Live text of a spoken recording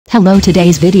Hello,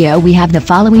 today's video we have the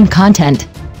following content.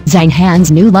 Zhang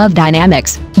Han's new love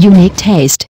dynamics, unique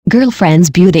taste, girlfriend's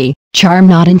beauty, charm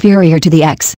not inferior to the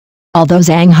ex. Although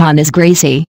Zhang Han is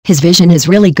greasy, his vision is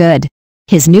really good.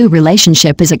 His new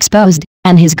relationship is exposed,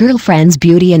 and his girlfriend's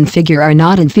beauty and figure are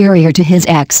not inferior to his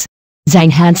ex. Zhang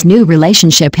Han's new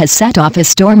relationship has set off a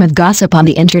storm of gossip on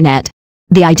the internet.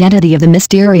 The identity of the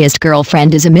mysterious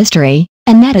girlfriend is a mystery,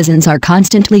 and netizens are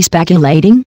constantly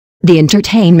speculating. The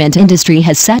entertainment industry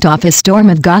has set off a storm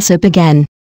of gossip again.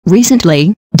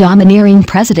 Recently, domineering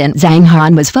President Zhang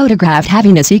Han was photographed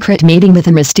having a secret meeting with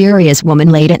a mysterious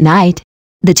woman late at night.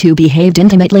 The two behaved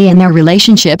intimately and their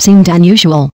relationship seemed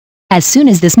unusual. As soon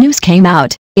as this news came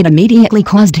out, it immediately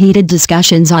caused heated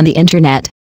discussions on the internet.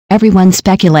 Everyone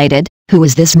speculated, who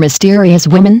is this mysterious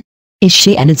woman? Is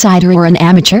she an insider or an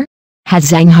amateur? Has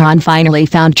Zhang Han finally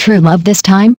found true love this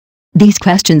time? These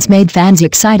questions made fans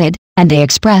excited, and they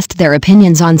expressed their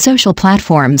opinions on social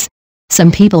platforms. Some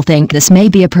people think this may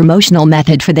be a promotional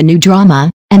method for the new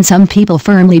drama, and some people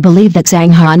firmly believe that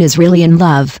Zhang Han is really in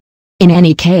love. In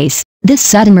any case, this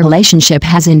sudden relationship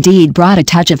has indeed brought a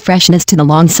touch of freshness to the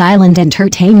long-silent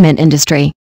entertainment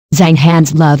industry. Zhang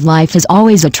Han's love life has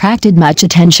always attracted much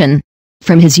attention.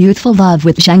 From his youthful love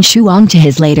with Zhang Shuang to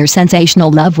his later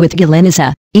sensational love with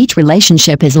Yelena, each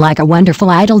relationship is like a wonderful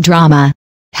idol drama.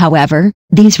 However,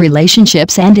 these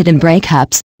relationships ended in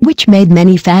breakups, which made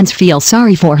many fans feel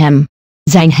sorry for him.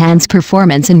 Zhang Han's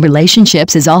performance in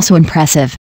relationships is also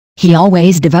impressive. He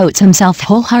always devotes himself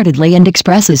wholeheartedly and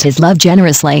expresses his love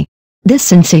generously. This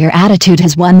sincere attitude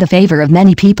has won the favor of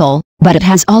many people, but it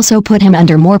has also put him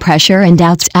under more pressure and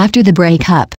doubts after the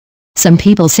breakup. Some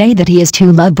people say that he is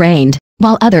too love-brained,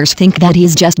 while others think that he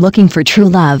is just looking for true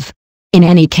love. In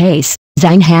any case,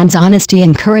 Zhang Han's honesty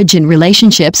and courage in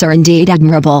relationships are indeed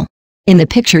admirable. In the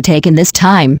picture taken this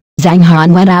time, Zhang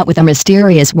Han went out with a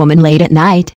mysterious woman late at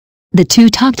night. The two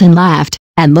talked and laughed,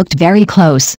 and looked very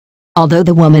close. Although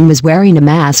the woman was wearing a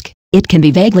mask, it can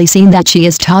be vaguely seen that she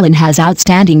is tall and has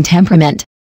outstanding temperament.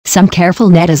 Some careful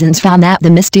netizens found that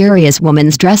the mysterious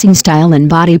woman's dressing style and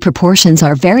body proportions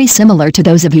are very similar to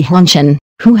those of He Hongshan,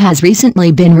 who has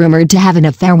recently been rumored to have an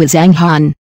affair with Zhang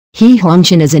Han. He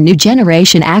Hongshan is a new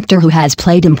generation actor who has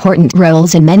played important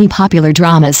roles in many popular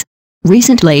dramas.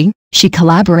 Recently, she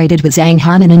collaborated with Zhang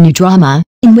Han in a new drama,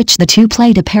 in which the two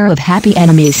played a pair of happy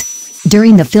enemies.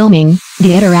 During the filming,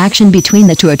 the interaction between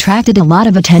the two attracted a lot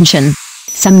of attention.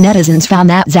 Some netizens found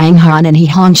that Zhang Han and He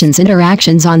Hongshan's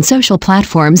interactions on social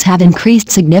platforms have increased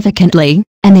significantly,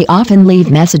 and they often leave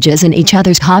messages in each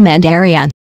other's comment area.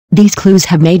 These clues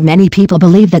have made many people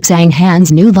believe that Zhang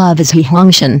Han's new love is He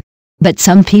Hongshan. But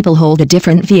some people hold a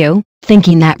different view,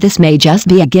 thinking that this may just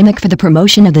be a gimmick for the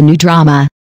promotion of the new drama.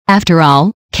 After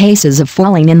all, cases of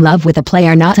falling in love with a play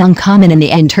are not uncommon in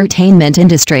the entertainment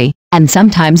industry, and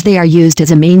sometimes they are used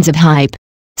as a means of hype.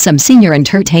 Some senior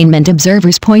entertainment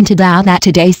observers pointed out that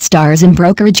today's stars and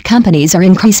brokerage companies are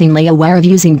increasingly aware of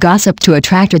using gossip to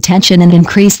attract attention and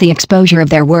increase the exposure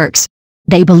of their works.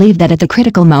 They believe that at the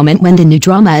critical moment when the new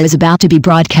drama is about to be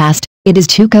broadcast, it is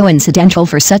too coincidental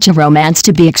for such a romance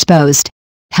to be exposed.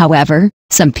 However,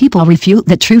 some people refute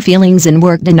that true feelings in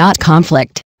work do not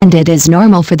conflict, and it is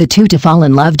normal for the two to fall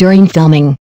in love during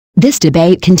filming. This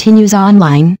debate continues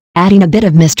online, adding a bit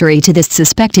of mystery to this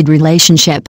suspected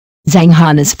relationship. Zhang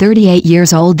Han is 38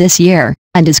 years old this year,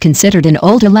 and is considered an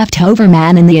older leftover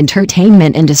man in the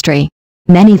entertainment industry.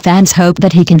 Many fans hope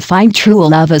that he can find true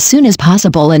love as soon as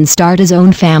possible and start his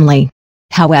own family.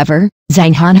 However,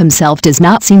 Zhang Han himself does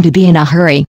not seem to be in a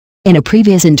hurry. In a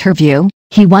previous interview,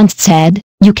 he once said,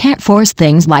 "You can't force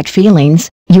things like feelings,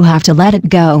 you have to let it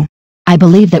go. I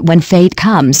believe that when fate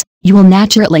comes, you will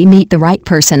naturally meet the right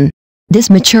person." This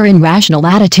mature and rational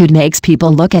attitude makes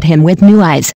people look at him with new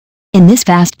eyes. In this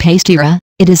fast-paced era,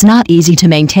 it is not easy to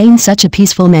maintain such a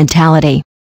peaceful mentality.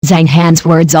 Zhang Han's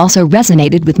words also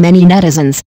resonated with many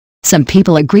netizens. Some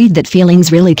people agreed that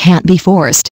feelings really can't be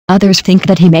forced, others think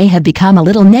that he may have become a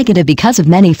little negative because of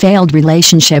many failed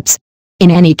relationships.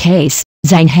 In any case,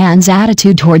 Zhang Han's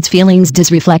attitude towards feelings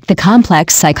does reflect the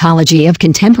complex psychology of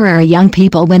contemporary young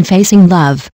people when facing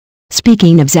love.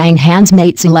 Speaking of Zhang Han's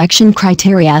mate selection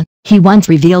criteria, he once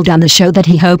revealed on the show that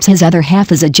he hopes his other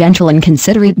half is a gentle and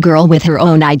considerate girl with her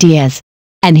own ideas.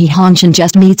 And He Hongshan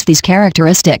just meets these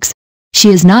characteristics. She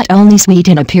is not only sweet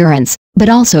in appearance, but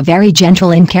also very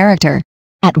gentle in character.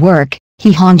 At work,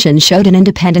 He Hongshan showed an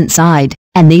independent side,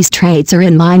 and these traits are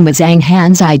in line with Zhang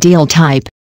Han's ideal type.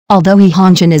 Although He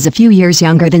Hongshan is a few years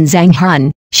younger than Zhang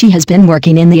Han, she has been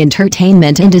working in the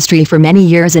entertainment industry for many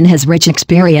years and has rich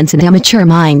experience and a mature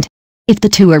mind. If the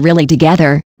two are really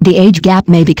together, the age gap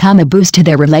may become a boost to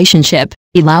their relationship,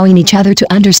 allowing each other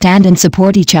to understand and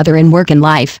support each other in work and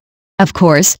life. Of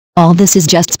course, all this is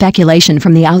just speculation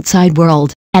from the outside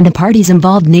world, and the parties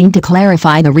involved need to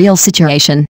clarify the real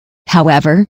situation.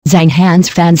 However, Zhang Han's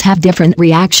fans have different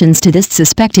reactions to this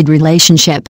suspected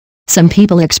relationship. Some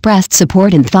people expressed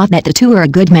support and thought that the two are a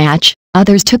good match,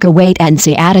 others took a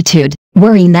wait-and-see attitude,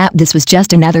 worrying that this was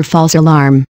just another false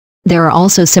alarm. There are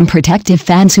also some protective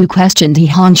fans who questioned He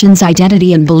Hongshan's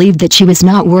identity and believed that she was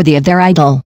not worthy of their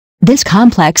idol. This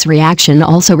complex reaction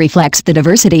also reflects the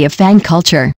diversity of fan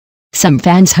culture. Some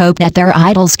fans hope that their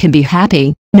idols can be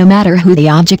happy, no matter who the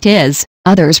object is.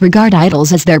 Others regard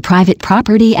idols as their private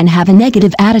property and have a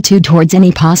negative attitude towards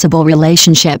any possible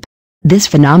relationship. This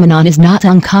phenomenon is not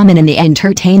uncommon in the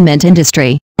entertainment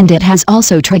industry, and it has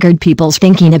also triggered people's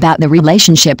thinking about the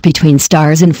relationship between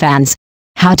stars and fans.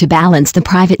 How to balance the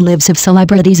private lives of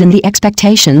celebrities and the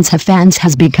expectations of fans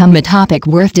has become a topic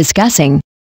worth discussing.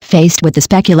 Faced with the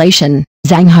speculation,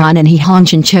 Zhang Han and He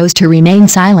Hongshan chose to remain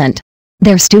silent.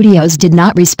 Their studios did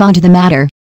not respond to the matter.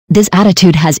 This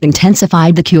attitude has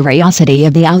intensified the curiosity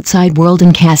of the outside world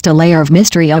and cast a layer of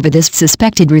mystery over this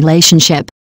suspected relationship.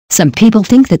 Some people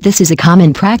think that this is a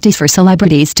common practice for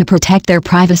celebrities to protect their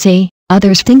privacy,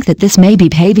 others think that this may be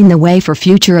paving the way for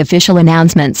future official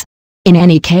announcements. In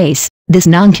any case, this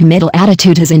non-committal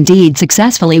attitude has indeed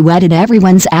successfully whetted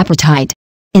everyone's appetite.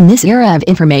 In this era of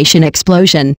information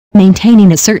explosion,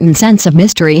 maintaining a certain sense of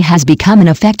mystery has become an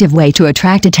effective way to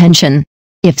attract attention.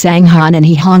 If Zhang Han and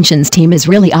He Hongshan's team is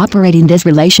really operating this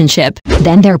relationship,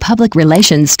 then their public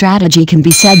relations strategy can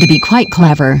be said to be quite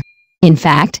clever. In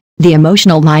fact, the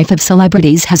emotional life of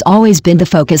celebrities has always been the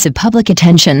focus of public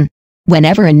attention.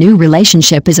 Whenever a new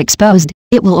relationship is exposed,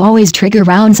 it will always trigger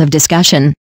rounds of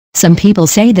discussion. Some people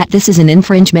say that this is an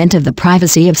infringement of the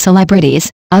privacy of celebrities,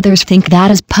 others think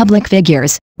that as public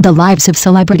figures, the lives of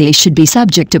celebrities should be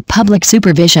subject to public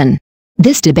supervision.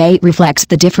 This debate reflects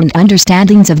the different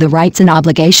understandings of the rights and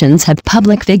obligations of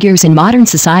public figures in modern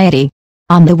society.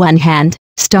 On the one hand,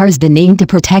 stars need to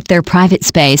protect their private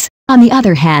space, on the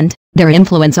other hand, their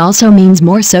influence also means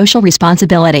more social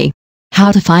responsibility.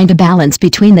 How to find a balance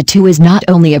between the two is not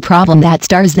only a problem that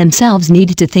stars themselves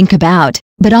need to think about,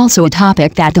 but also a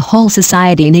topic that the whole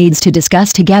society needs to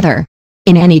discuss together.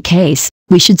 In any case,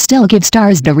 we should still give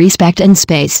stars the respect and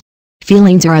space.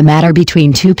 Feelings are a matter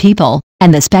between two people,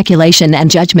 and the speculation and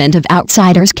judgment of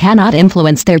outsiders cannot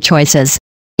influence their choices.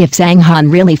 If Zhang Han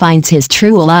really finds his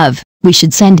true love, we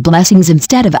should send blessings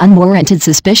instead of unwarranted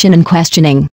suspicion and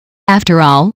questioning. After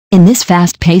all, in this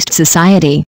fast-paced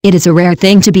society, it is a rare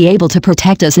thing to be able to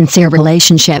protect a sincere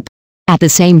relationship. At the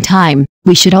same time,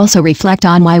 we should also reflect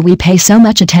on why we pay so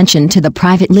much attention to the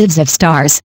private lives of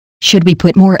stars. Should we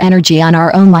put more energy on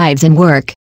our own lives and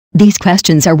work? These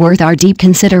questions are worth our deep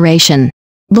consideration.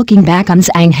 Looking back on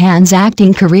Zhang Han's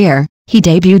acting career, he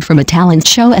debuted from a talent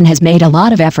show and has made a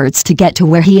lot of efforts to get to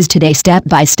where he is today step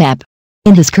by step.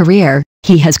 In his career,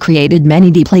 he has created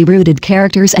many deeply rooted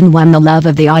characters and won the love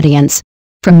of the audience.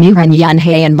 From Muren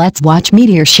Yunhei and Let's Watch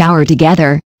Meteor Shower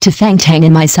Together, to Fang Tang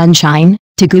in My Sunshine,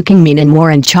 to Gu Qingmin and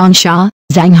Warren Changsha,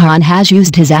 Zhang Han has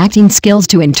used his acting skills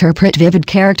to interpret vivid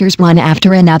characters one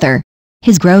after another.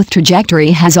 His growth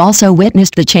trajectory has also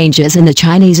witnessed the changes in the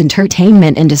Chinese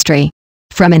entertainment industry.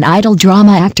 From an idle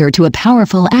drama actor to a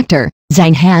powerful actor,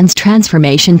 Zhang Han's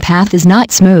transformation path is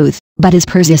not smooth, but his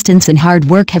persistence and hard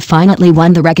work have finally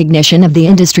won the recognition of the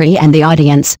industry and the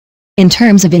audience. In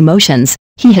terms of emotions,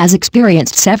 he has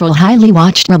experienced several highly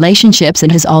watched relationships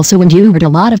and has also endured a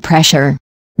lot of pressure.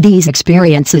 These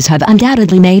experiences have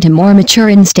undoubtedly made him more mature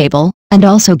and stable, and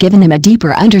also given him a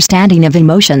deeper understanding of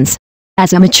emotions.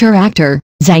 As a mature actor,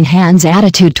 Zhang Han's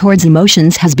attitude towards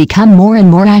emotions has become more and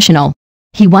more rational.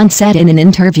 He once said in an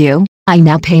interview, "I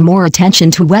now pay more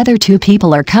attention to whether two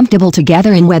people are comfortable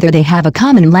together and whether they have a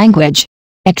common language.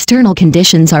 External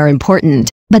conditions are important,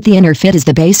 but the inner fit is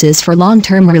the basis for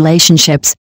long-term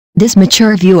relationships." This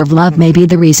mature view of love may be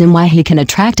the reason why he can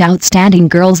attract outstanding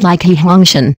girls like He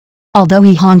Hongshan. Although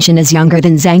He Hongshan is younger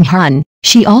than Zhang Han,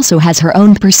 she also has her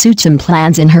own pursuits and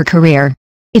plans in her career.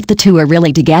 If the two are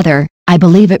really together, I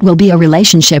believe it will be a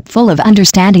relationship full of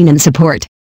understanding and support.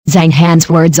 Zhang Han's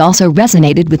words also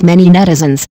resonated with many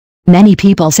netizens. Many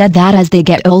people said that as they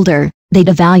get older, they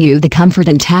devalue the comfort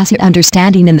and tacit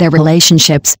understanding in their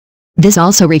relationships. This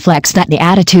also reflects that the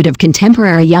attitude of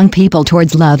contemporary young people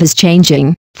towards love is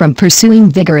changing, from pursuing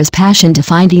vigorous passion to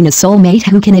finding a soulmate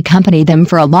who can accompany them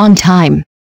for a long time.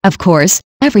 Of course,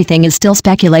 everything is still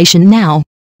speculation now.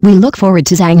 We look forward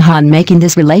to Zhang Han making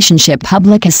this relationship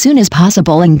public as soon as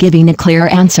possible and giving a clear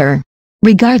answer.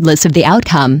 Regardless of the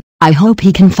outcome, I hope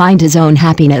he can find his own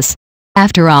happiness.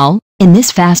 After all, in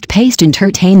this fast-paced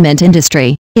entertainment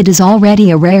industry, it is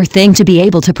already a rare thing to be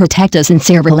able to protect a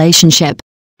sincere relationship.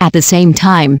 At the same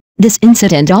time, this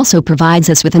incident also provides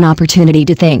us with an opportunity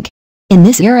to think. In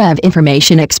this era of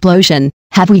information explosion,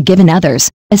 have we given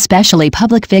others, especially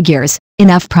public figures,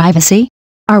 enough privacy?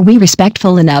 Are we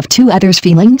respectful enough to others'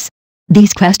 feelings?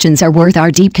 These questions are worth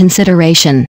our deep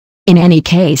consideration. In any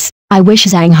case, I wish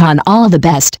Zhang Han all the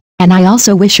best, and I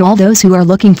also wish all those who are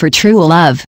looking for true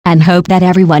love, and hope that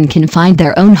everyone can find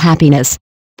their own happiness.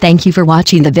 Thank you for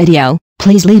watching the video.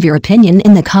 Please leave your opinion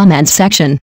in the comments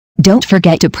section. Don't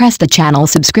forget to press the channel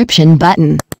subscription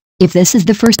button if this is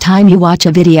the first time you watch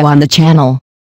a video on the channel.